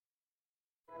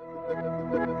Welcome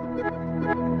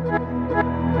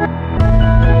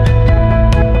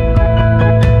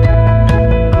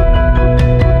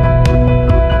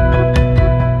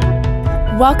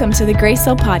to the Grace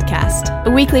Hill Podcast,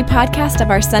 a weekly podcast of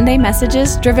our Sunday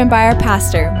messages driven by our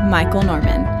pastor, Michael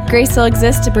Norman. Grace Hill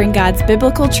exists to bring God's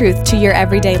biblical truth to your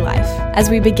everyday life. As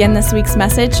we begin this week's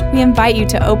message, we invite you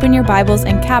to open your Bibles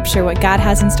and capture what God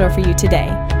has in store for you today.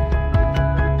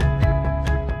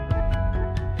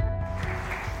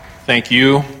 Thank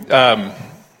you.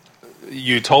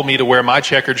 You told me to wear my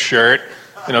checkered shirt,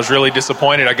 and I was really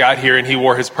disappointed. I got here and he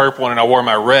wore his purple one and I wore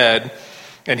my red.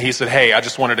 And he said, hey, I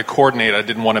just wanted to coordinate. I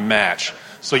didn't want to match.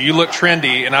 So you look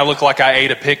trendy, and I look like I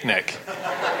ate a picnic.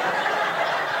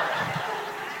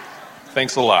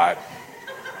 Thanks a lot.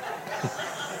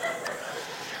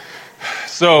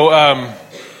 So,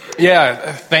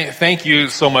 thank you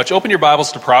so much. Open your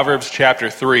Bibles to Proverbs chapter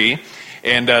 3,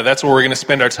 and that's where we're going to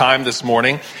spend our time this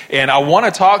morning. And I want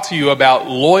to talk to you about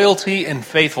loyalty and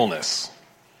faithfulness.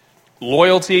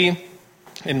 Loyalty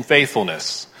and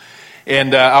faithfulness.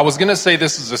 And I was going to say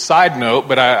this as a side note,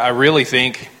 but I really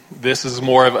think this is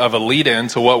more of a lead-in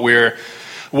to what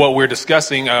we're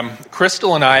discussing.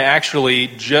 Crystal and I actually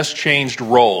just changed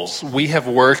roles. We have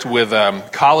worked with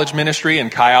college ministry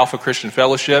and Chi Alpha Christian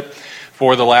Fellowship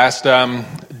for the last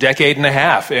decade and a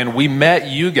half. And we met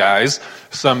you guys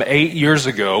some 8 years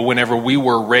ago whenever we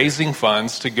were raising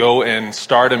funds to go and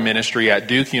start a ministry at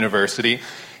Duke University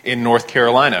in North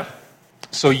Carolina.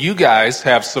 So you guys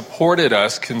have supported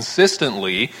us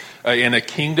consistently in a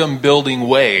kingdom-building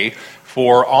way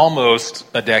for almost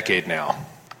a decade now.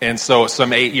 And so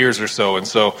some 8 years or so. And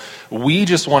so we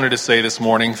just wanted to say this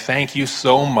morning, thank you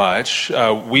so much.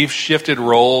 We've shifted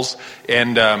roles,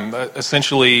 and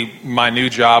essentially my new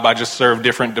job, I just serve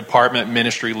different department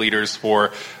ministry leaders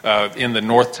for in the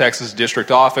North Texas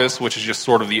District Office, which is just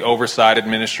sort of the oversight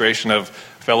administration of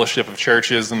Fellowship of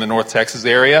Churches in the North Texas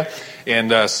area.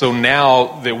 And so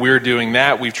now that we're doing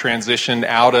that, we've transitioned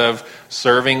out of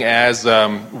serving as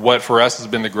what for us has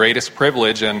been the greatest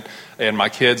privilege, and my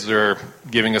kids are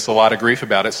giving us a lot of grief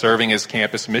about it, serving as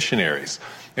campus missionaries.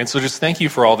 And so just thank you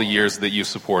for all the years that you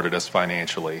supported us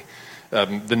financially.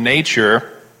 The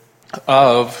nature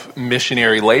of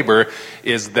missionary labor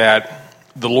is that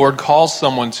the Lord calls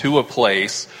someone to a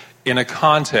place in a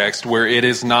context where it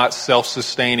is not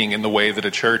self-sustaining in the way that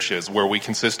a church is, where we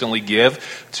consistently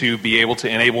give to be able to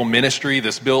enable ministry,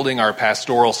 this building, our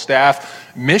pastoral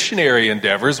staff. Missionary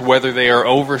endeavors, whether they are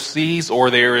overseas or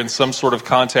they are in some sort of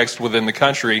context within the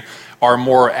country, are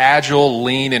more agile,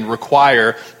 lean, and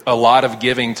require a lot of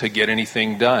giving to get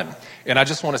anything done. And I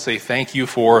just want to say thank you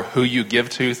for who you give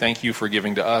to. Thank you for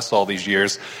giving to us all these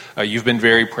years. You've been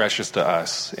very precious to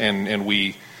us, and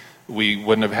we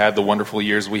wouldn't have had the wonderful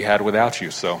years we had without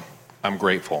you, so I'm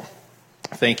grateful.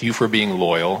 Thank you for being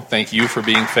loyal. Thank you for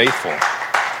being faithful.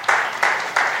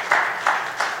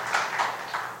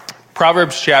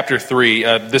 Proverbs chapter 3.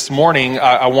 This morning,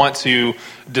 I want to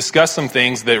discuss some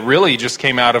things that really just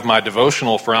came out of my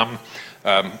devotional from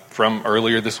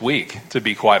earlier this week, to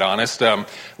be quite honest.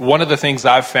 One of the things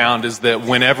I've found is that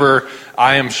whenever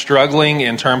I am struggling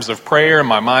in terms of prayer,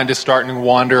 my mind is starting to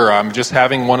wander, or I'm just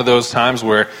having one of those times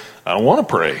where I don't want to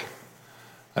pray.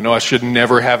 I know I should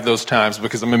never have those times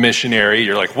because I'm a missionary.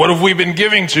 You're like, what have we been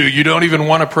giving to? You don't even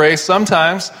want to pray.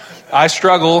 Sometimes I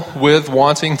struggle with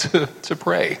wanting to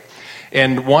pray.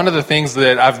 And one of the things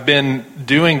that I've been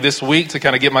doing this week to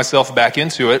kind of get myself back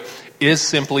into it is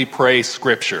simply pray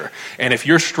scripture. And if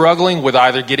you're struggling with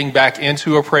either getting back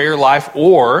into a prayer life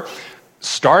or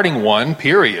starting one,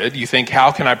 period, you think,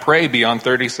 how can I pray beyond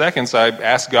 30 seconds? I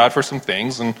ask God for some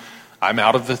things and I'm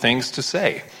out of the things to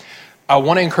say. I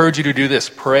want to encourage you to do this.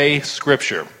 Pray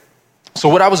scripture. So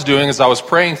what I was doing is I was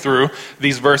praying through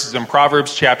these verses in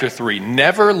Proverbs chapter 3.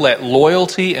 Never let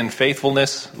loyalty and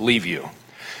faithfulness leave you.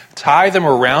 Tie them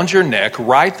around your neck,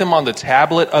 write them on the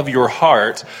tablet of your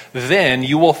heart, then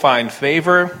you will find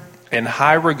favor and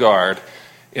high regard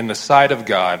in the sight of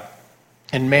God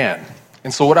and man.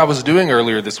 And so what I was doing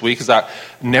earlier this week is I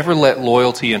never let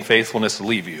loyalty and faithfulness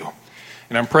leave you.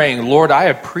 And I'm praying, Lord, I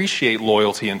appreciate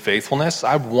loyalty and faithfulness.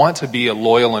 I want to be a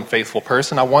loyal and faithful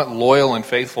person. I want loyal and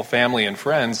faithful family and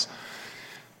friends.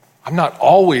 I'm not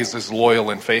always as loyal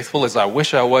and faithful as I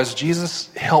wish I was.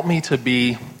 Jesus, help me to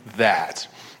be that.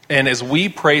 And as we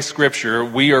pray scripture,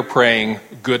 we are praying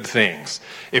good things.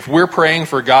 If we're praying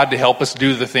for God to help us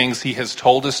do the things he has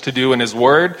told us to do in his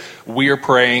word, we are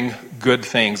praying good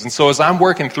things. And so as I'm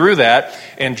working through that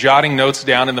and jotting notes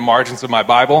down in the margins of my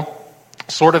Bible,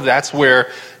 sort of that's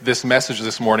where this message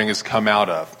this morning has come out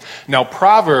of. Now,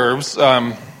 Proverbs,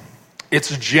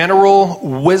 it's general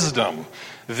wisdom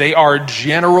They are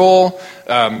general,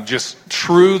 just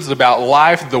truths about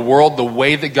life, the world, the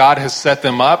way that God has set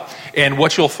them up. And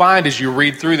what you'll find as you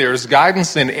read through there is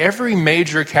guidance in every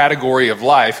major category of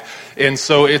life. And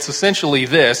so it's essentially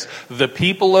this: the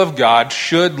people of God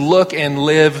should look and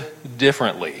live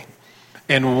differently.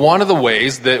 And one of the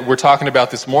ways that we're talking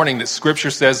about this morning that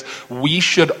Scripture says we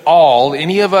should all,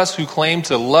 any of us who claim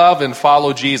to love and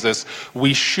follow Jesus,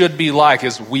 we should be like,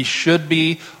 is we should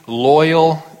be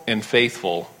loyal and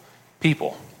faithful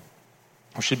people.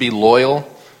 We should be loyal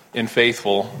and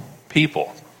faithful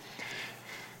people.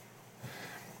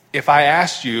 If I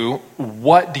asked you,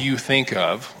 what do you think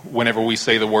of whenever we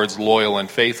say the words loyal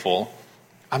and faithful?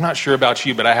 I'm not sure about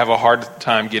you, but I have a hard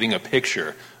time getting a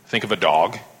picture. Think of a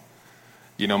dog.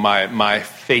 You know, my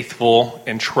faithful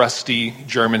and trusty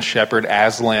German Shepherd,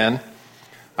 Aslan.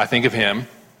 I think of him.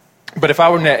 But if I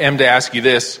were to ask you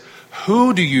this,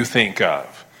 who do you think of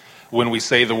when we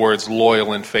say the words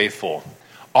loyal and faithful?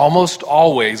 Almost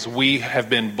always we have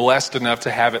been blessed enough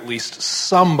to have at least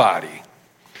somebody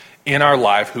in our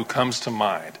life who comes to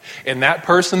mind. And that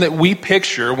person that we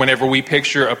picture, whenever we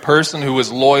picture a person who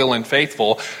is loyal and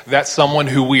faithful, that's someone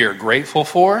who we are grateful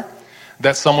for.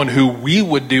 That's someone who we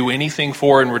would do anything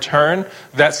for in return.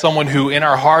 That's someone who in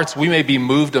our hearts we may be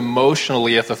moved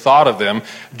emotionally at the thought of them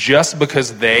just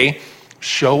because they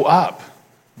show up.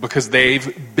 Because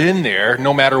they've been there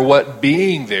no matter what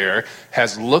being there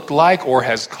has looked like or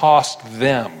has cost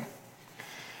them.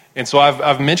 And so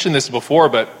I've mentioned this before,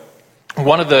 but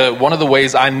one of the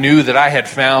ways I knew that I had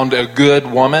found a good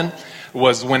woman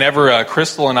was whenever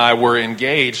Crystal and I were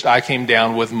engaged, I came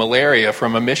down with malaria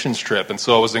from a missions trip. And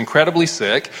so I was incredibly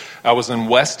sick. I was in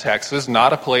West Texas,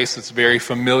 not a place that's very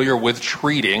familiar with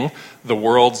treating the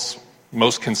world's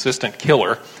most consistent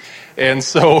killer. And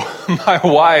so my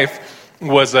wife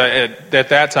was, at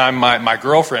that time, my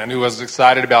girlfriend, who was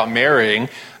excited about marrying,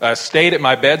 stayed at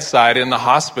my bedside in the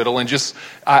hospital. And just,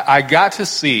 I got to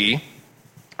see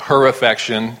her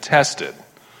affection tested.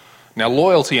 Now,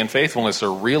 loyalty and faithfulness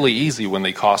are really easy when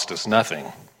they cost us nothing.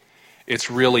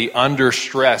 It's really under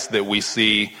stress that we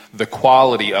see the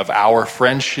quality of our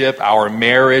friendship, our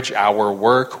marriage, our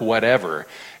work, whatever.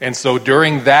 And so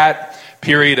during that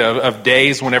period of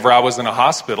days whenever I was in a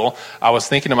hospital, I was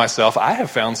thinking to myself, I have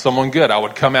found someone good. I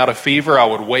would come out of fever, I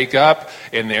would wake up,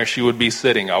 and there she would be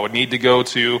sitting. I would need to go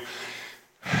to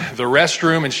the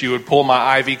restroom, and she would pull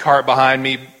my IV cart behind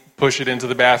me, push it into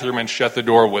the bathroom, and shut the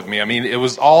door with me. I mean, it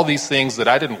was all these things that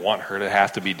I didn't want her to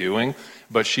have to be doing,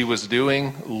 but she was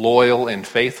doing, loyal and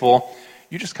faithful.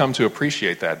 You just come to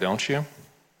appreciate that, don't you?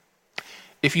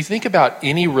 If you think about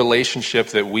any relationship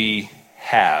that we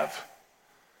have,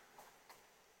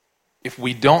 if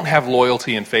we don't have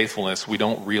loyalty and faithfulness, we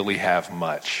don't really have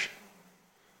much.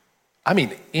 I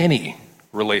mean, any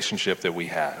relationship that we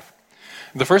have.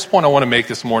 The first point I want to make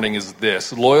this morning is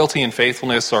this: loyalty and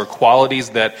faithfulness are qualities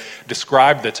that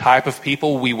describe the type of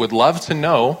people we would love to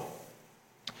know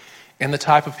and the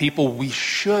type of people we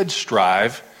should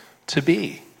strive to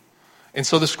be. And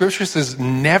so the scripture says,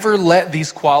 never let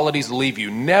these qualities leave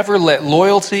you. Never let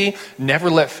loyalty, never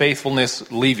let faithfulness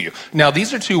leave you. Now,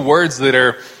 these are two words that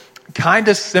are kind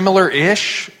of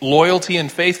similar-ish, loyalty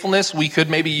and faithfulness. We could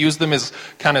maybe use them as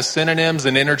kind of synonyms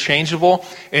and interchangeable.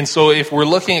 And so if we're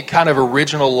looking at kind of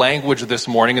original language this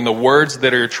morning and the words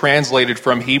that are translated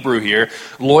from Hebrew here,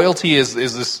 loyalty is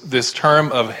this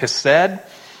term of hesed,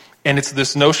 and it's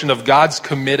this notion of God's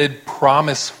committed,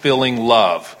 promise-filling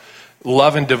love.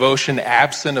 Love and devotion,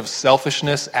 absent of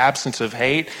selfishness, absent of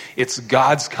hate. It's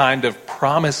God's kind of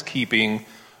promise-keeping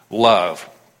love.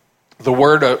 The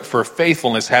word for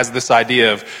faithfulness has this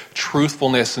idea of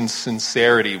truthfulness and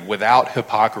sincerity without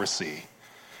hypocrisy.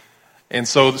 And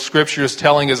so the scripture is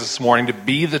telling us this morning to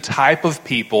be the type of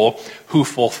people who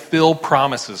fulfill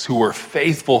promises, who are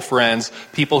faithful friends,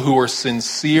 people who are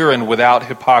sincere and without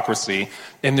hypocrisy.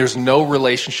 And there's no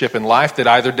relationship in life that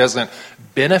either doesn't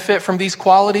benefit from these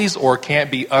qualities or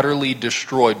can't be utterly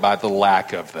destroyed by the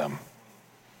lack of them.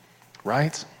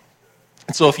 Right?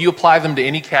 And so if you apply them to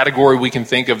any category we can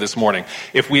think of this morning,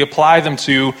 if we apply them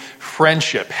to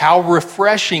friendship, how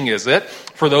refreshing is it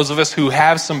for those of us who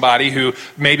have somebody who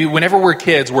maybe whenever we're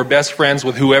kids, we're best friends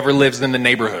with whoever lives in the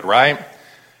neighborhood, right?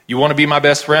 You want to be my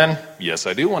best friend? Yes,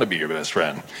 I do want to be your best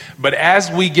friend. But as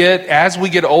we get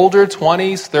older,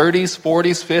 20s, 30s,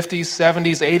 40s, 50s,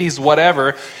 70s, 80s,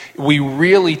 whatever, we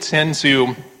really tend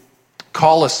to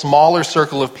call a smaller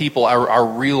circle of people our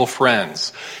real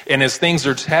friends. And as things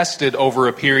are tested over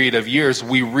a period of years,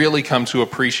 we really come to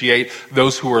appreciate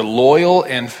those who are loyal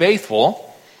and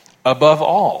faithful above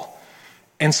all.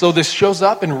 And so this shows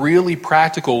up in really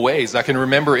practical ways. I can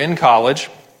remember in college,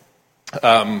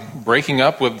 breaking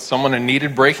up with someone I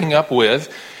needed breaking up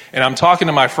with. And I'm talking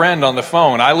to my friend on the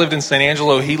phone. I lived in San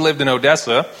Angelo. He lived in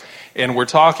Odessa. And we're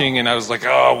talking, and I was like,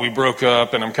 oh, we broke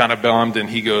up, and I'm kind of bummed. And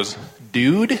he goes,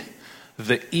 dude,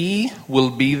 the E will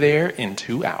be there in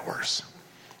 2 hours.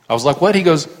 I was like, what? He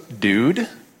goes, dude,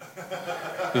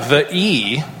 the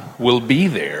E will be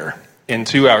there in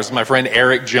 2 hours. My friend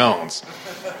Eric Jones.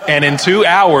 And in 2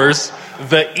 hours,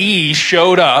 the E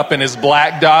showed up in his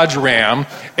black Dodge Ram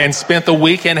and spent the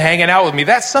weekend hanging out with me.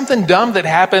 That's something dumb that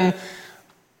happened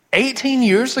 18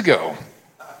 years ago.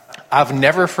 I've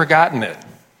never forgotten it.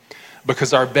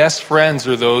 Because our best friends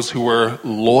are those who are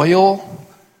loyal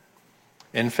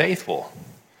and faithful.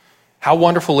 How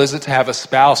wonderful is it to have a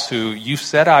spouse who you've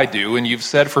said I do, and you've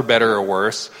said for better or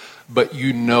worse, but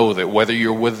you know that whether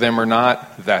you're with them or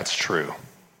not, that's true.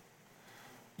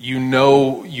 You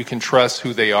know you can trust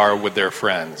who they are with their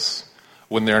friends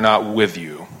when they're not with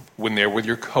you, when they're with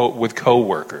your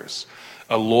coworkers.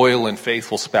 A loyal and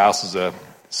faithful spouse is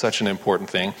such an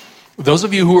important thing. Those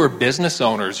of you who are business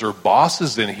owners or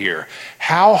bosses in here,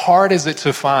 how hard is it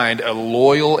to find a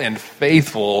loyal and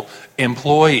faithful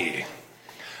employee?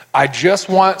 I just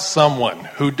want someone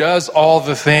who does all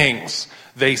the things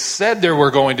they said they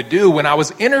were going to do when I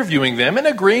was interviewing them and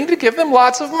agreeing to give them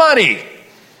lots of money.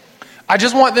 I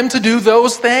just want them to do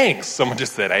those things. Someone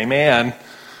just said, amen.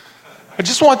 I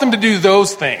just want them to do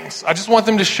those things. I just want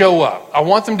them to show up. I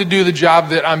want them to do the job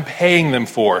that I'm paying them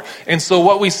for. And so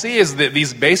what we see is that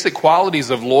these basic qualities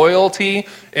of loyalty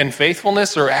and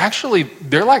faithfulness are actually,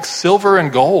 they're like silver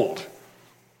and gold.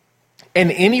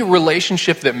 And any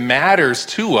relationship that matters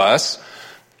to us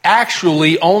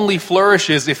actually only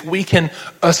flourishes if we can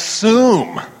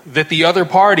assume that the other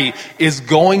party is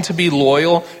going to be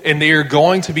loyal and they are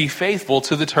going to be faithful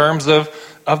to the terms of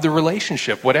the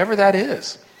relationship, whatever that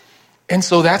is. And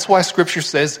so that's why Scripture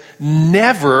says,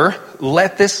 never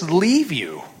let this leave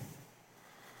you.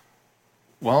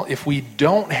 Well, if we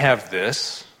don't have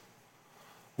this,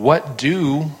 what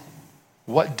do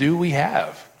we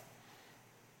have?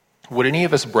 Would any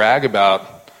of us brag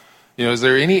about, is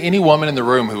there any woman in the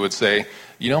room who would say,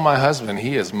 my husband,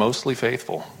 he is mostly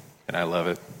faithful, and I love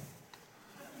it?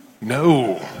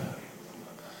 No.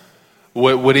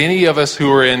 Would any of us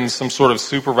who are in some sort of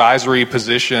supervisory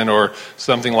position or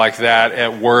something like that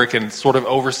at work and sort of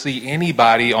oversee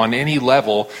anybody on any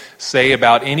level say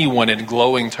about anyone in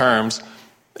glowing terms,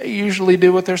 they usually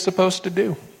do what they're supposed to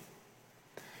do?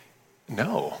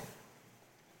 No.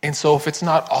 And so if it's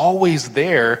not always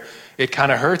there, it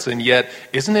kind of hurts. And yet,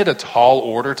 isn't it a tall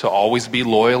order to always be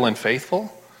loyal and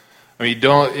faithful? I mean,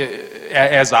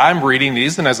 as I'm reading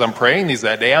these and as I'm praying these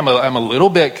that day, I'm a little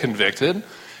bit convicted.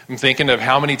 I'm thinking of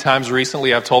how many times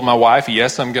recently I've told my wife,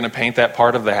 yes, I'm going to paint that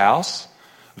part of the house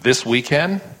this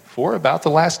weekend for about the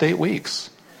last 8 weeks.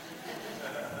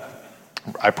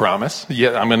 I promise.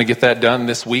 Yeah, I'm going to get that done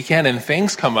this weekend. And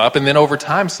things come up. And then over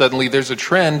time, suddenly there's a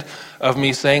trend of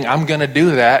me saying, I'm going to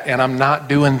do that, and I'm not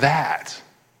doing that.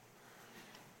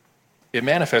 It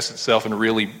manifests itself in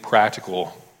really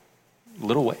practical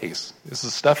little ways. This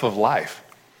is stuff of life.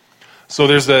 So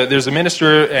there's a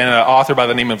minister and an author by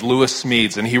the name of Lewis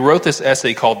Smedes, and he wrote this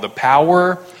essay called The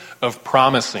Power of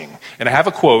Promising. And I have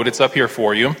a quote, it's up here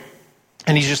for you.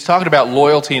 And he's just talking about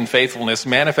loyalty and faithfulness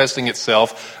manifesting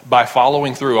itself by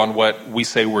following through on what we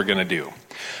say we're going to do.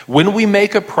 When we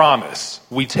make a promise,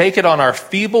 we take it on our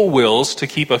feeble wills to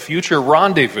keep a future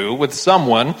rendezvous with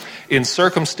someone in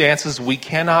circumstances we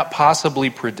cannot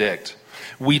possibly predict.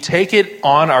 We take it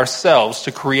on ourselves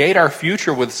to create our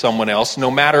future with someone else,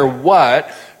 no matter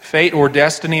what fate or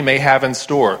destiny may have in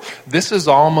store. This is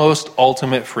almost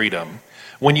ultimate freedom.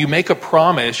 When you make a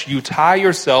promise, you tie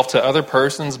yourself to other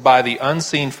persons by the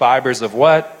unseen fibers of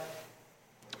what?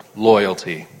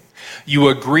 Loyalty. You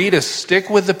agree to stick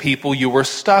with the people you were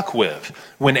stuck with.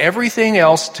 When everything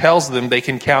else tells them they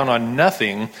can count on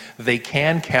nothing, they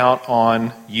can count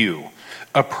on you.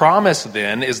 A promise,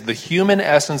 then, is the human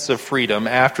essence of freedom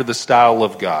after the style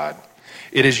of God.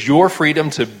 It is your freedom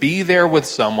to be there with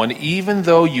someone, even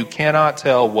though you cannot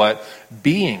tell what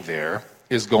being there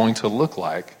is going to look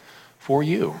like for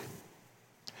you.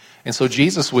 And so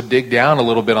Jesus would dig down a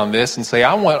little bit on this and say,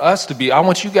 I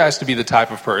want you guys to be the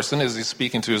type of person, as he's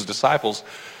speaking to his disciples,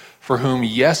 for whom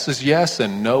yes is yes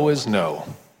and no is no.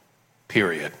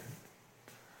 Period.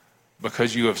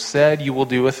 Because you have said you will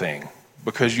do a thing,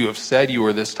 because you have said you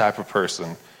are this type of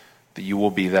person, that you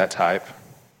will be that type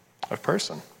of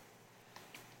person.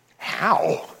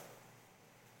 How?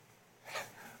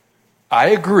 I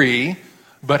agree,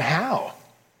 but how?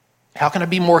 How can I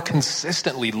be more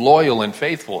consistently loyal and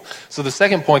faithful? So the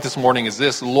second point this morning is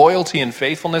this: loyalty and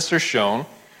faithfulness are shown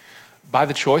by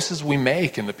the choices we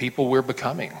make and the people we're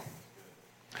becoming.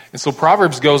 And so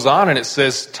Proverbs goes on and it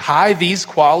says, tie these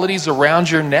qualities around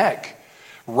your neck.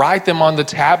 Write them on the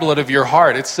tablet of your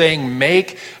heart. It's saying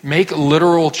make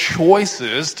literal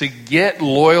choices to get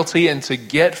loyalty and to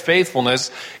get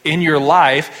faithfulness in your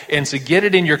life and to get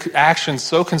it in your actions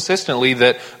so consistently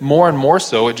that more and more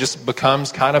so it just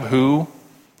becomes kind of who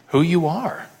you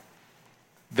are.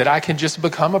 That I can just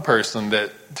become a person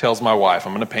that tells my wife,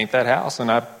 I'm going to paint that house,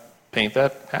 and I paint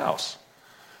that house.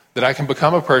 That I can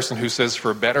become a person who says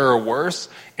for better or worse,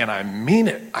 and I mean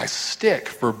it, I stick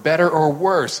for better or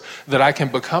worse. That I can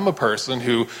become a person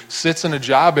who sits in a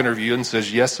job interview and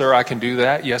says, yes, sir, I can do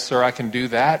that. Yes, sir, I can do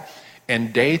that.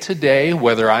 And day to day,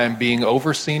 whether I am being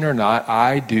overseen or not,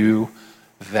 I do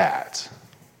that.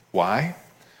 Why?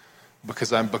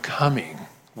 Because I'm becoming,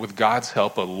 with God's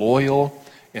help, a loyal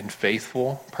and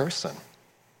faithful person.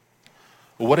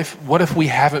 What if we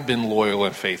haven't been loyal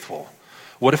and faithful?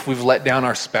 What if we've let down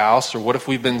our spouse, or what if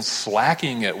we've been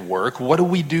slacking at work? What do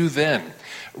we do then?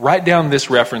 Write down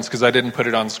this reference because I didn't put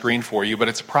it on screen for you, but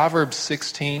it's Proverbs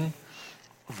 16,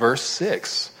 verse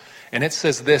 6. And it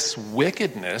says this,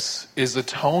 wickedness is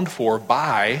atoned for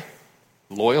by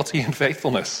loyalty and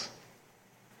faithfulness.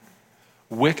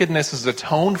 Wickedness is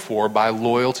atoned for by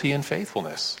loyalty and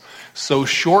faithfulness. So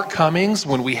shortcomings,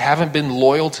 when we haven't been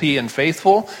loyalty and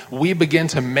faithful, we begin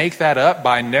to make that up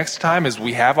by next time as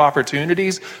we have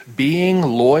opportunities, being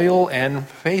loyal and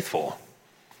faithful.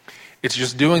 It's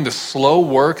just doing the slow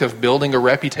work of building a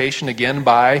reputation again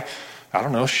by,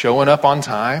 showing up on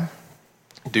time,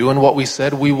 doing what we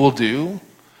said we will do,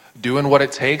 doing what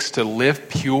it takes to live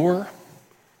pure.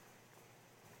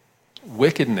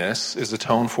 Wickedness is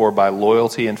atoned for by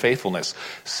loyalty and faithfulness.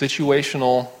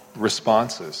 Situational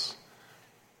responses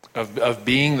of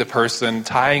being the person,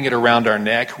 tying it around our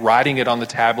neck, writing it on the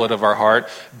tablet of our heart,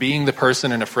 being the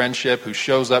person in a friendship who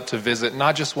shows up to visit,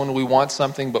 not just when we want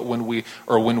something, but when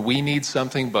we need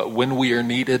something, but when we are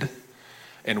needed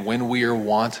and when we are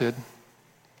wanted.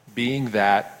 Being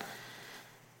that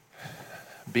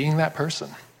person.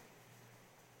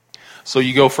 So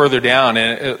you go further down,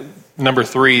 and number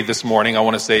 3 this morning I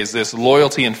want to say is this: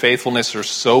 loyalty and faithfulness are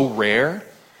so rare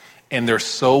and they're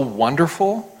so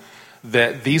wonderful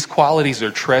that these qualities are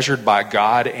treasured by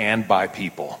God and by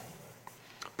people.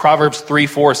 Proverbs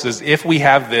 3:4 says, if we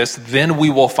have this, then we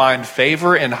will find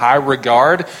favor and high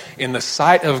regard in the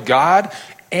sight of God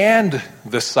and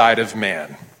the sight of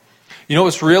man. You know,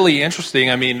 it's really interesting.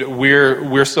 I mean,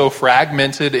 we're so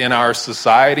fragmented in our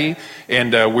society,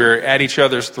 and we're at each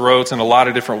other's throats in a lot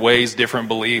of different ways, different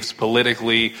beliefs,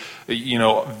 politically,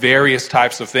 various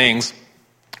types of things.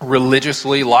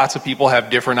 Religiously, lots of people have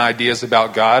different ideas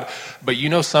about God, but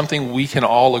something we can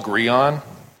all agree on?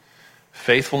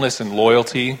 Faithfulness and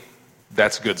loyalty,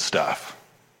 that's good stuff.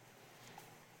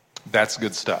 That's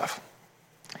good stuff.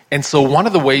 And so one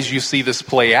of the ways you see this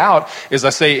play out is, I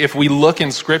say, if we look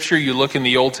in Scripture, you look in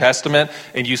the Old Testament,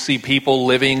 and you see people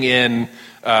living in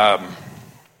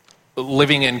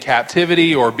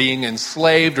captivity or being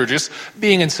enslaved or just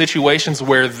being in situations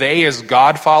where they as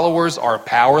God followers are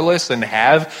powerless and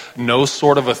have no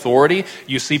sort of authority.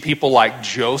 You see people like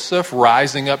Joseph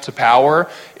rising up to power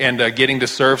and getting to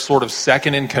serve sort of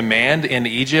second in command in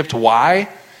Egypt. Why?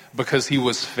 Because he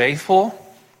was faithful,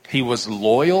 he was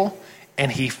loyal,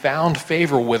 and he found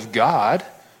favor with God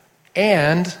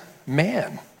and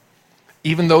man.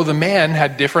 Even though the man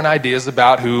had different ideas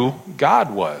about who God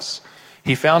was.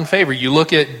 He found favor. You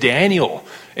look at Daniel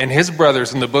and his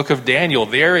brothers in the book of Daniel.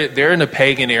 They're in a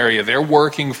pagan area. They're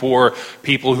working for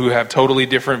people who have totally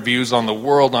different views on the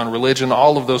world, on religion,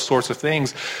 all of those sorts of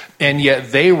things. And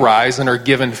yet they rise and are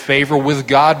given favor with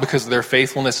God because of their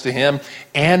faithfulness to him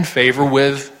and favor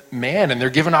with man. And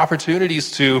they're given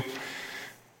opportunities to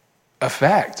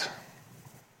affect.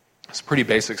 It's pretty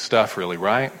basic stuff, really,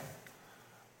 right?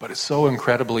 But it's so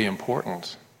incredibly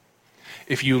important.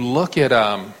 If you look at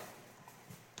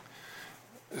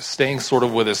staying sort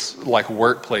of with this like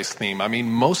workplace theme, I mean,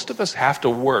 most of us have to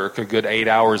work a good 8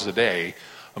 hours a day,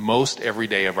 most every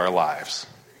day of our lives,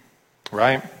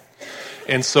 right?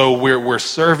 And so we're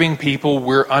serving people,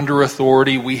 we're under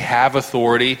authority, we have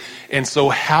authority. And so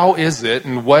how is it,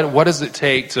 and what does it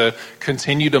take to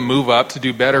continue to move up, to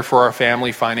do better for our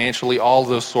family financially, all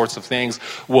those sorts of things?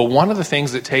 Well, one of the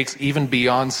things it takes even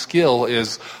beyond skill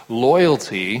is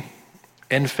loyalty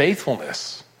and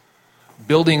faithfulness.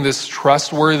 Building this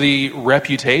trustworthy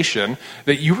reputation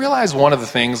that you realize one of the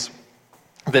things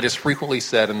that is frequently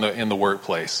said in the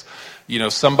workplace.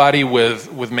 Somebody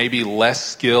with maybe less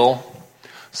skill,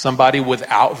 somebody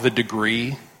without the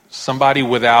degree, somebody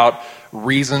without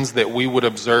reasons that we would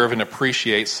observe and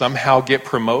appreciate somehow get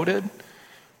promoted,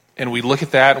 and we look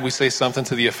at that and we say something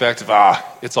to the effect of,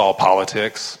 it's all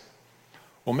politics.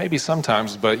 Well, maybe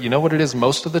sometimes, but you know what it is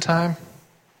most of the time?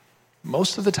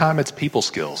 Most of the time it's people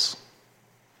skills.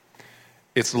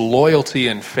 It's loyalty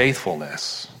and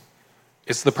faithfulness.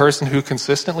 It's the person who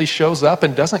consistently shows up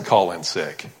and doesn't call in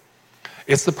sick.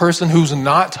 It's the person who's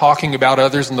not talking about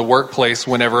others in the workplace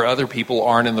whenever other people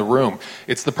aren't in the room.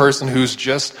 It's the person who's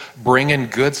just bringing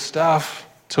good stuff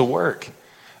to work.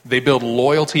 They build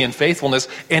loyalty and faithfulness,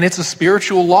 and it's a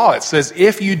spiritual law. It says,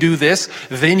 if you do this,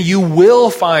 then you will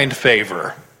find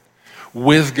favor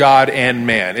with God and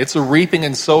man. It's a reaping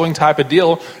and sowing type of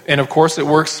deal, and of course it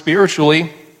works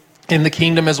spiritually in the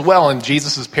kingdom as well. In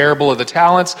Jesus' parable of the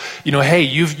talents, hey,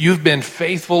 you've been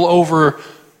faithful over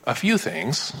a few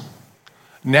things.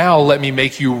 Now let me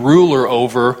make you ruler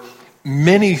over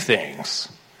many things.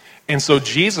 And so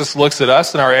Jesus looks at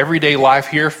us in our everyday life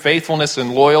here, faithfulness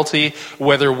and loyalty,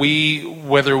 whether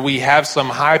we have some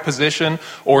high position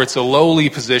or it's a lowly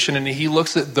position, and he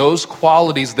looks at those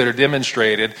qualities that are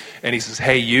demonstrated, and he says,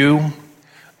 hey,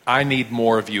 I need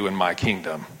more of you in my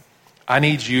kingdom. I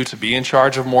need you to be in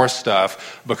charge of more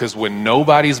stuff, because when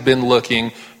nobody's been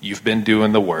looking, you've been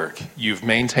doing the work. You've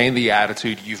maintained the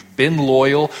attitude. You've been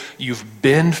loyal. You've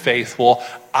been faithful.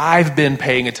 I've been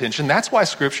paying attention. That's why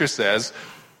Scripture says,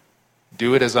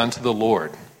 do it as unto the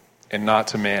Lord and not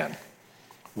to man.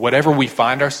 Whatever we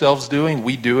find ourselves doing,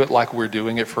 we do it like we're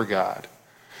doing it for God,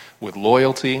 with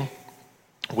loyalty,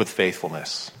 with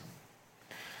faithfulness.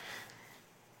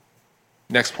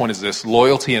 Next point is this: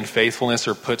 loyalty and faithfulness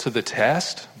are put to the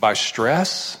test by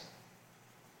stress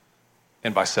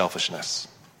and by selfishness.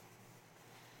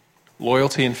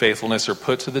 Loyalty and faithfulness are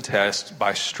put to the test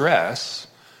by stress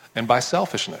and by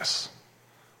selfishness.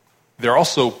 They're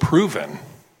also proven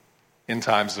in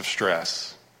times of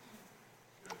stress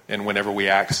and whenever we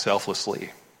act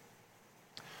selflessly.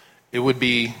 It would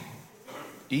be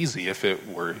easy if it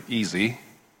were easy.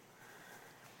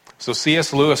 So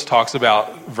C.S. Lewis talks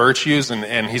about virtues,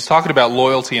 and he's talking about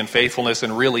loyalty and faithfulness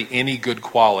and really any good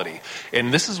quality.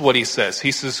 And this is what he says.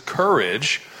 He says,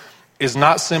 courage is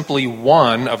not simply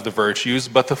one of the virtues,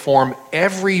 but the form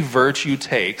every virtue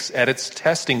takes at its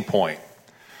testing point,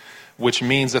 which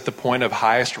means at the point of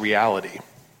highest reality.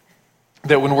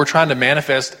 That when we're trying to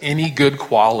manifest any good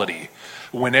quality,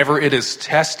 whenever it is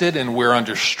tested and we're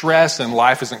under stress and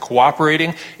life isn't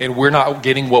cooperating and we're not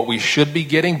getting what we should be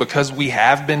getting because we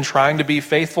have been trying to be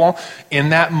faithful, in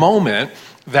that moment,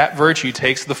 that virtue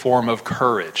takes the form of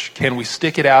courage. Can we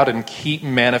stick it out and keep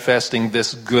manifesting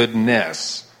this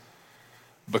goodness?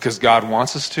 Because God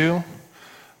wants us to,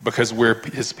 because we're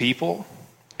His people,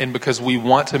 and because we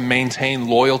want to maintain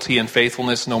loyalty and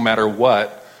faithfulness no matter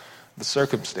what the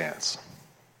circumstance.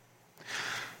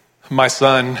 My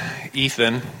son,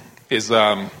 Ethan, is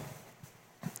a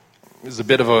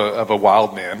bit of a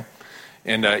wild man.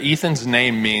 And Ethan's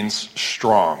name means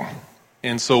strong.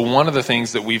 And so one of the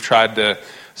things that we've tried to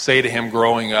say to him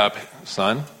growing up,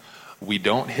 son, we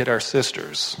don't hit our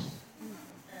sisters.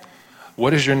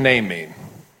 What does your name mean?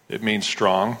 It means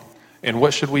strong. And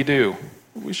what should we do?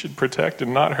 We should protect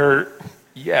and not hurt.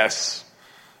 Yes.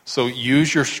 So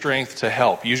use your strength to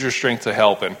help. Use your strength to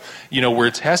help. And, we're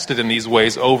tested in these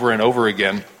ways over and over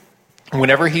again.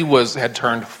 Whenever he had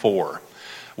turned 4,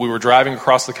 we were driving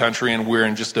across the country, and we're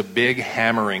in just a big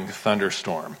hammering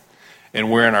thunderstorm.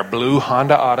 And we're in our blue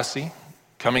Honda Odyssey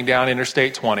coming down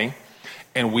Interstate 20,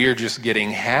 and we're just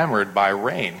getting hammered by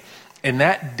rain. And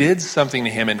that did something to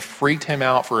him and freaked him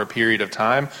out for a period of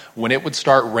time. When it would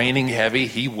start raining heavy,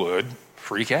 he would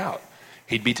freak out.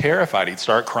 He'd be terrified. He'd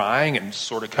start crying and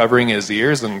sort of covering his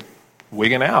ears and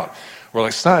wigging out. We're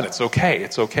like, son, it's okay.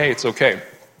 It's okay. It's okay.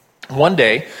 One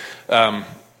day,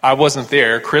 I wasn't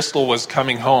there. Crystal was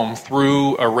coming home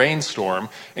through a rainstorm,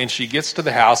 and she gets to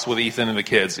the house with Ethan and the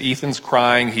kids. Ethan's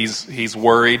crying. He's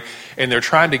worried, and they're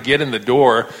trying to get in the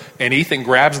door, and Ethan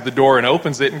grabs the door and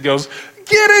opens it and goes,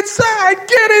 get inside,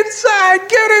 get inside,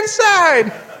 get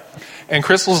inside. And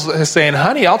Crystal's saying,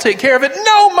 honey, I'll take care of it.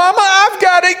 No, Mama, I've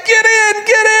got it. Get in,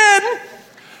 get in.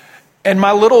 And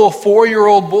my little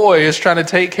 4-year-old boy is trying to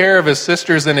take care of his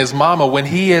sisters and his mama when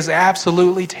he is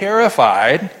absolutely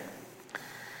terrified.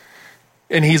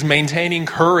 And he's maintaining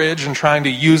courage and trying to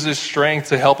use his strength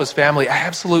to help his family. I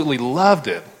absolutely loved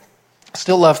it.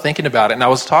 Still love thinking about it. And I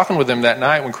was talking with him that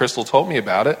night when Crystal told me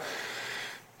about it.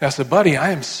 And I said, buddy,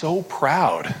 I am so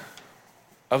proud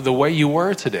of the way you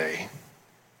were today.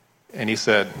 And he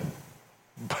said,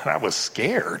 but I was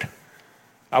scared.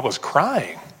 I was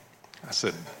crying. I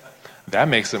said, that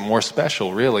makes it more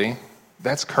special, really.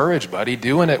 That's courage, buddy,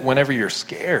 doing it whenever you're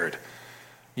scared.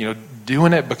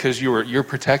 doing it because you're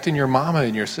protecting your mama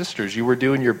and your sisters. You were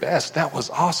doing your best. That was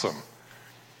awesome.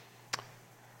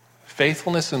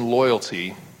 Faithfulness and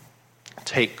loyalty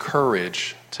take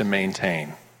courage to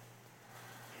maintain.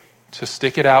 To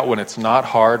stick it out when it's not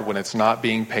hard, when it's not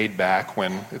being paid back,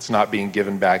 when it's not being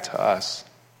given back to us.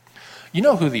 You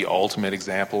know who the ultimate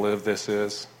example of this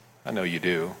is? I know you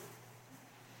do.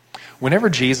 Whenever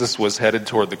Jesus was headed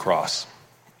toward the cross,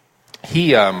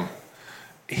 he's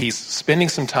spending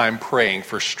some time praying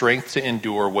for strength to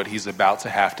endure what he's about to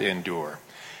have to endure.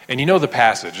 And you know the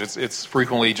passage. It's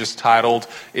frequently just titled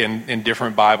in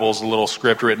different Bibles, a little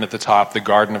script written at the top, the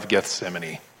Garden of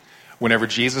Gethsemane. Whenever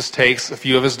Jesus takes a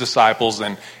few of his disciples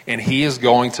and he is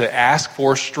going to ask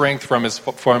for strength from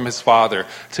his Father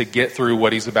to get through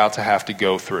what he's about to have to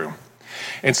go through.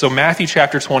 And so Matthew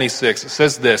chapter 26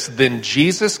 says this, "Then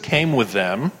Jesus came with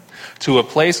them to a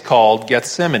place called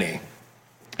Gethsemane.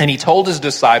 And he told his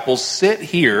disciples, 'Sit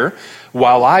here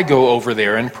while I go over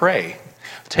there and pray.'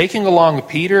 Taking along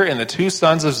Peter and the two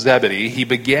sons of Zebedee, he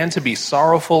began to be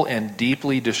sorrowful and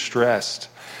deeply distressed.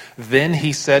 Then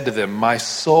he said to them, 'My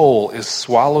soul is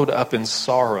swallowed up in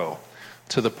sorrow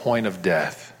to the point of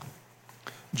death.'"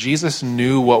 Jesus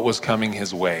knew what was coming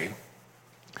his way.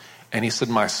 And he said,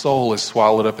 "My soul is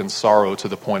swallowed up in sorrow to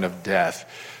the point of death."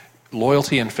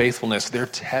 Loyalty and faithfulness, they're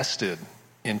tested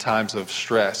in times of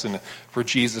stress. And for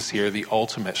Jesus here, the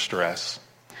ultimate stress.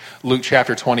 Luke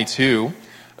chapter 22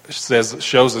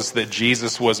 shows us that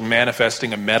Jesus was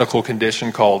manifesting a medical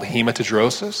condition called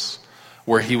hematidrosis,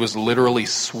 where he was literally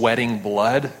sweating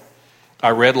blood. I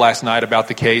read last night about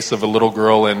the case of a little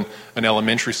girl in an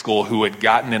elementary school who had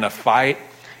gotten in a fight,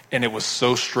 and it was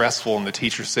so stressful, and the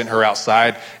teacher sent her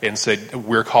outside and said,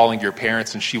 "We're calling your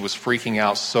parents," and she was freaking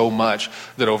out so much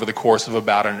that over the course of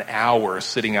about an hour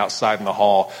sitting outside in the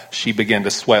hall, she began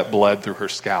to sweat blood through her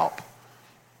scalp.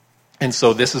 And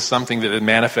so this is something that it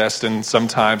manifests in some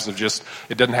times of just,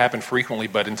 it doesn't happen frequently,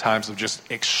 but in times of just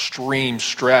extreme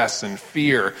stress and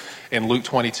fear. And Luke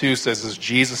 22 says as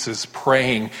Jesus is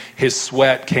praying, his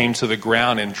sweat came to the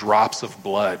ground in drops of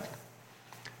blood.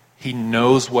 He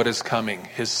knows what is coming.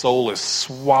 His soul is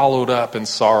swallowed up in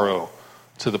sorrow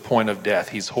to the point of death.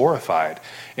 He's horrified.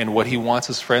 And what he wants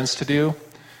his friends to do,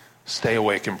 stay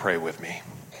awake and pray with me.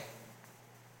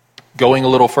 Going a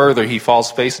little further, he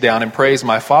falls face down and prays,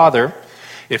 "My Father,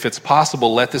 if it's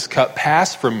possible, let this cup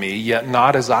pass from me, yet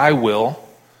not as I will,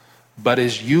 but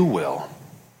as you will."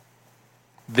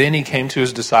 Then he came to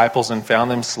his disciples and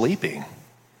found them sleeping.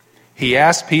 He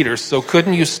asked Peter, "So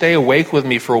couldn't you stay awake with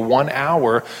me for 1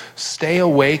 hour? Stay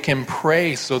awake and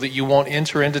pray so that you won't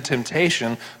enter into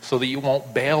temptation, so that you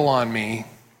won't bail on me.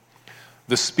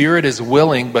 The spirit is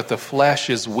willing, but the flesh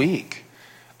is weak."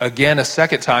 Again, a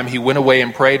second time, he went away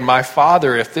and prayed, "My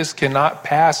Father, if this cannot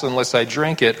pass unless I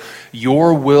drink it,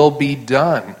 your will be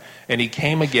done." And he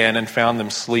came again and found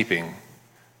them sleeping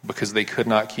because they could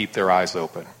not keep their eyes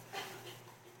open.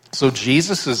 So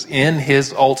Jesus is in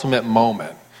his ultimate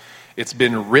moment. It's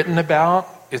been written about.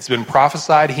 It's been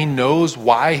prophesied. He knows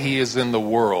why he is in the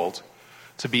world,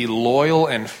 to be loyal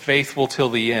and faithful till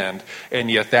the end.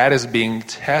 And yet that is being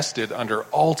tested under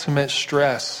ultimate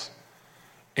stress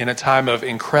in a time of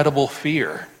incredible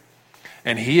fear.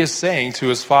 And he is saying to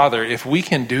his Father, if we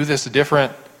can do this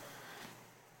different,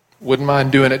 wouldn't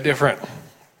mind doing it different.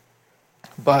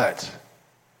 But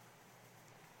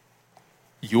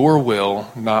your will,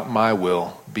 not my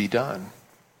will, be done.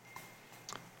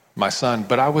 My son,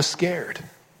 but I was scared.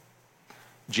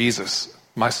 Jesus,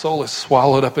 my soul is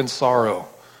swallowed up in sorrow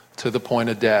to the point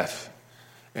of death.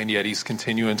 And yet he's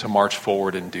continuing to march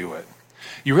forward and do it.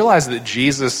 You realize that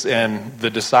Jesus and the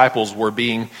disciples were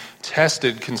being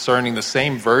tested concerning the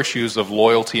same virtues of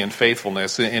loyalty and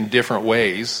faithfulness in different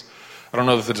ways. I don't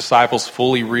know that the disciples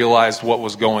fully realized what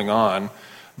was going on,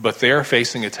 but they're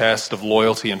facing a test of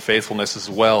loyalty and faithfulness as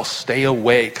well. Stay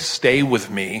awake, stay with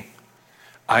me.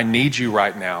 I need you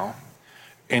right now.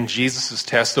 And Jesus'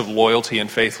 test of loyalty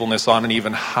and faithfulness on an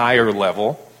even higher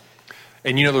level.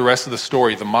 And you know the rest of the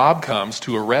story. The mob comes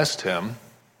to arrest him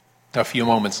a few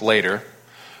moments later.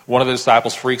 One of the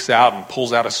disciples freaks out and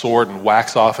pulls out a sword and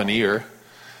whacks off an ear.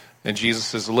 And Jesus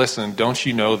says, "Listen, don't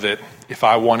you know that if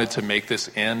I wanted to make this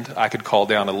end, I could call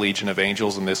down a legion of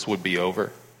angels and this would be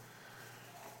over?"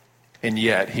 And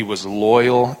yet he was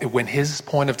loyal. When his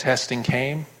point of testing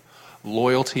came,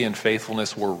 loyalty and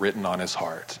faithfulness were written on his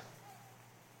heart.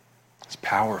 It's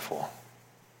powerful.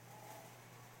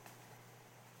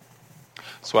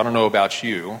 So I don't know about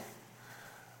you,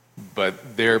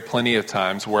 but there are plenty of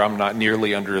times where I'm not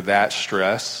nearly under that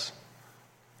stress,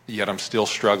 yet I'm still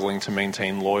struggling to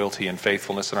maintain loyalty and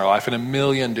faithfulness in our life in a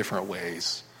million different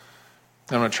ways.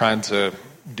 I'm not trying to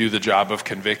do the job of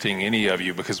convicting any of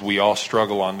you because we all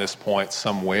struggle on this point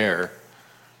somewhere.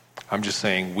 I'm just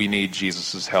saying we need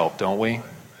Jesus' help, don't we?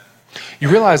 You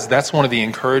realize that's one of the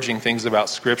encouraging things about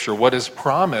Scripture. What is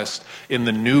promised in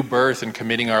the new birth and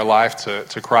committing our life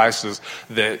to Christ is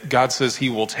that God says He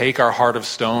will take our heart of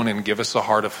stone and give us a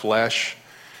heart of flesh.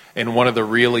 And one of the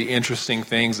really interesting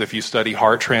things, if you study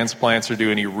heart transplants or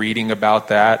do any reading about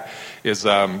that, is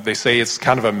they say it's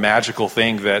kind of a magical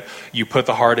thing that you put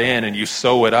the heart in and you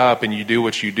sew it up and you do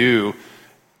what you do,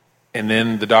 and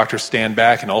then the doctors stand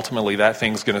back and ultimately that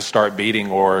thing's going to start beating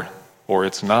or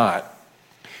it's not.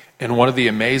 And one of the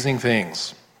amazing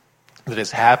things that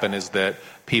has happened is that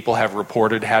people have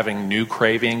reported having new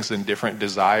cravings and different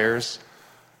desires.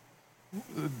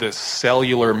 The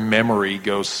cellular memory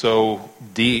goes so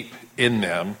deep in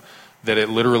them that it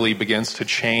literally begins to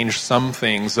change some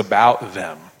things about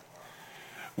them.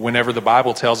 Whenever the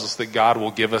Bible tells us that God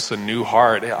will give us a new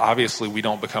heart, obviously we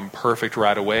don't become perfect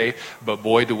right away, but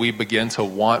boy, do we begin to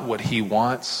want what He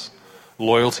wants.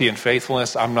 Loyalty and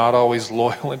faithfulness. I'm not always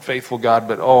loyal and faithful, God,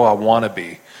 but I want to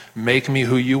be. Make me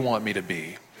who You want me to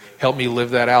be. Help me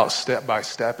live that out step by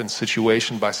step and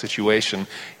situation by situation.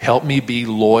 Help me be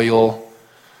loyal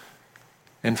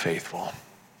and faithful.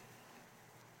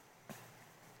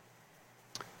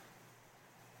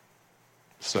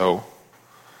 So,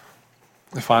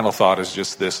 the final thought is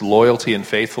just this. Loyalty and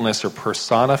faithfulness are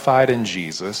personified in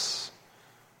Jesus,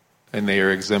 and they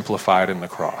are exemplified in the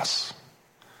cross.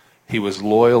 He was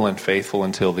loyal and faithful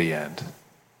until the end.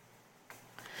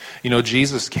 You know,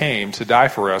 Jesus came to die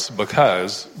for us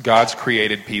because God's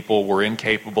created people were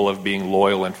incapable of being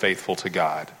loyal and faithful to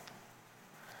God.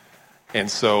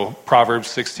 And so Proverbs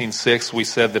 16:6, we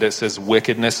said that it says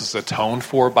wickedness is atoned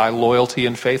for by loyalty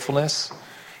and faithfulness.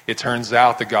 It turns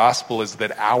out the gospel is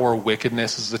that our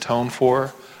wickedness is atoned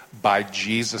for by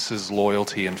Jesus'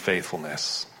 loyalty and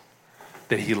faithfulness.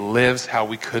 That He lives how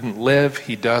we couldn't live.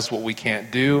 He does what we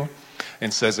can't do.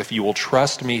 And says, if you will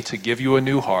trust me to give you a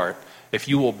new heart, if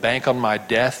you will bank on my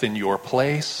death in your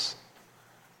place,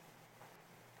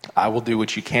 I will do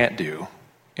what you can't do,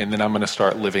 and then I'm going to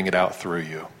start living it out through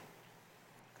you.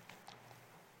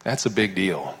 That's a big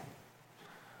deal.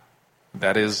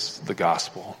 That is the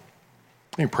gospel.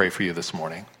 Let me pray for you this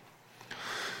morning.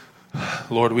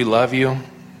 Lord, we love You.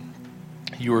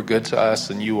 You are good to us,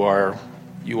 and You are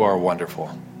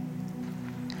wonderful.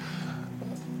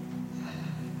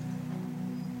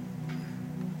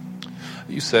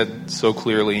 You said so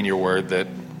clearly in Your word that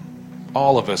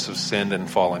all of us have sinned and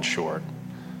fallen short.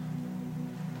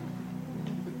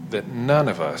 That none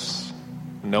of us,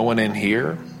 no one in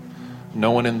here,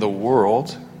 no one in the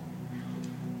world,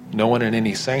 no one in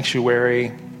any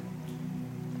sanctuary,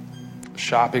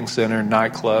 shopping center,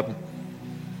 nightclub,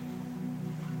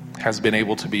 has been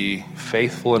able to be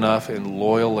faithful enough and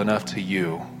loyal enough to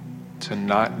You to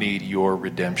not need Your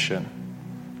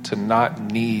redemption, to not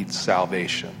need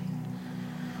salvation.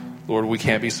 Lord, we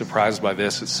can't be surprised by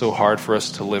this. It's so hard for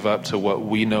us to live up to what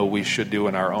we know we should do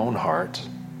in our own heart.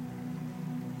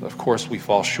 Of course, we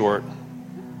fall short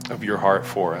of Your heart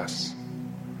for us.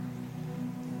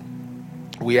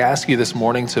 We ask You this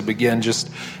morning to begin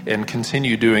and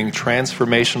continue doing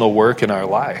transformational work in our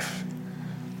life.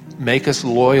 Make us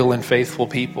loyal and faithful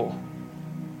people.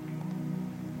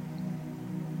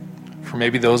 For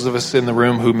maybe those of us in the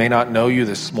room who may not know You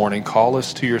this morning, call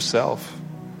us to Yourself.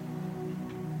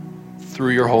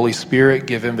 Through Your Holy Spirit,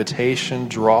 give invitation,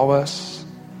 draw us.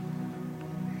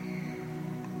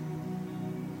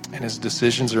 And as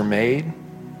decisions are made,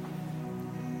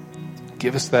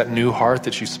 give us that new heart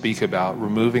that You speak about,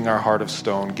 removing our heart of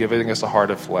stone, giving us a heart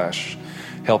of flesh,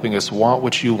 helping us want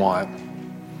what You want,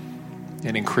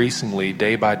 and increasingly,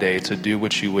 day by day, to do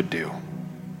what You would do.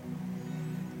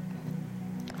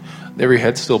 With every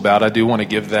head still bowed, I do want to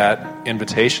give that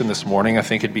invitation this morning. I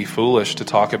think it'd be foolish to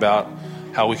talk about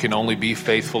how we can only be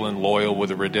faithful and loyal with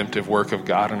the redemptive work of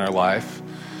God in our life.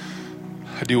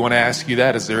 I do want to ask you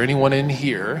that. Is there anyone in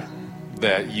here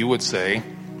that you would say,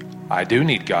 I do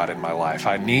need God in my life.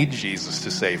 I need Jesus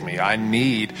to save me. I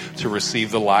need to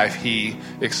receive the life He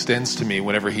extends to me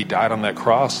whenever He died on that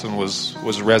cross and was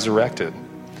resurrected.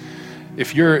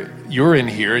 If you're in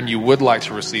here and you would like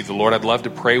to receive the Lord, I'd love to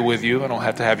pray with you. I don't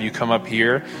have to have you come up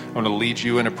here. I'm going to lead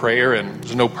you in a prayer, and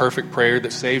there's no perfect prayer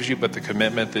that saves you, but the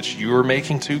commitment that you're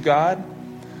making to God,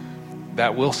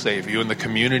 that will save you. And the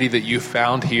community that you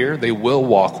found here, they will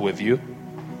walk with you.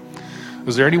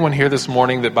 Is there anyone here this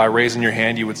morning that by raising your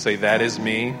hand you would say, that is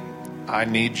me? I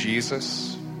need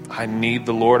Jesus. I need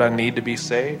the Lord. I need to be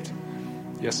saved.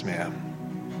 Yes, ma'am.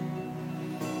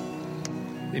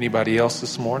 Anybody else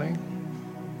this morning?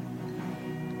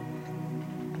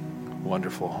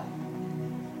 Wonderful.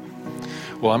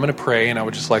 Well, I'm going to pray, and I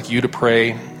would just like you to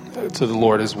pray to the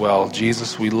Lord as well.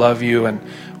 Jesus, we love you, and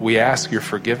we ask your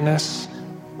forgiveness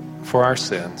for our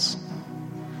sins.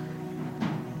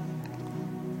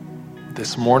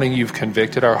 This morning, you've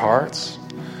convicted our hearts,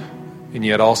 and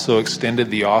yet also extended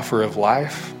the offer of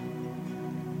life.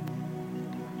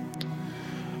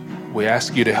 We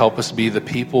ask you to help us be the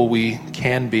people we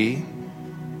can be,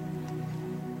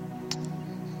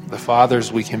 the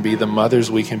fathers we can be, the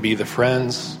mothers we can be, the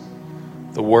friends,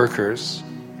 the workers.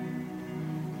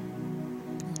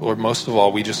 Lord, most of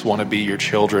all, we just want to be your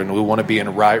children. We want to be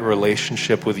in right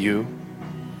relationship with you.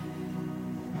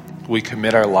 We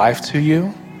commit our life to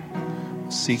you,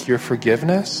 seek your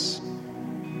forgiveness,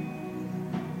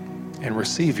 and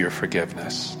receive your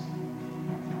forgiveness.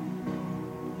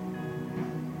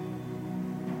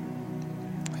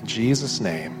 In Jesus'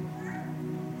 name,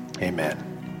 amen.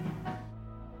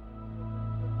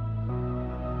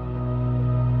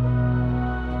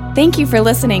 Thank you for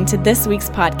listening to this week's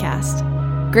podcast.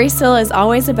 Grace Hill is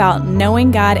always about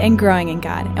knowing God and growing in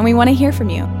God, and we want to hear from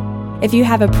you. If you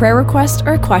have a prayer request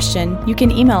or a question, you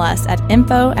can email us at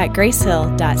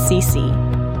info@gracehill.cc.